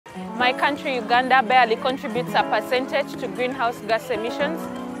My country, Uganda, barely contributes a percentage to greenhouse gas emissions,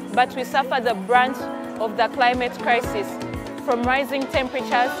 but we suffer the brunt of the climate crisis, from rising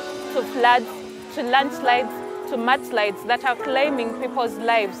temperatures to floods, to landslides, to mudslides that are claiming people's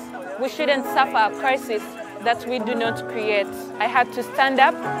lives. We shouldn't suffer a crisis that we do not create. I had to stand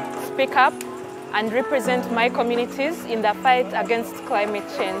up, speak up, and represent my communities in the fight against climate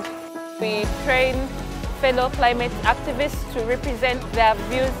change. We train fellow climate activists to represent their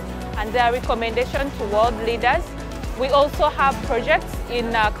views and their recommendations to world leaders. We also have projects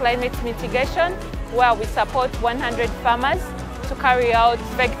in climate mitigation where we support 100 farmers to carry out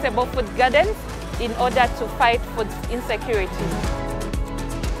vegetable food gardens in order to fight food insecurity.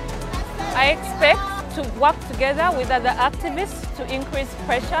 I expect to work together with other activists to increase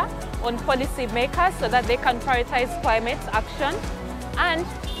pressure on policymakers so that they can prioritize climate action, and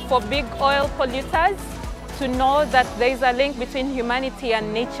for big oil polluters to know that there is a link between humanity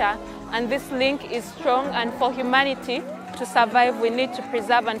and nature, and this link is strong, and for humanity to survive we need to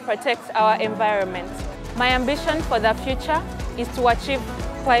preserve and protect our environment. My ambition for the future is to achieve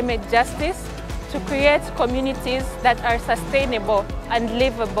climate justice, to create communities that are sustainable and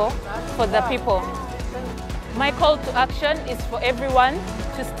livable for the people. My call to action is for everyone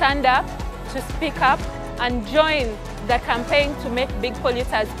to stand up, to speak up, and join the campaign to make big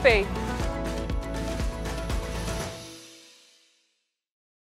polluters pay.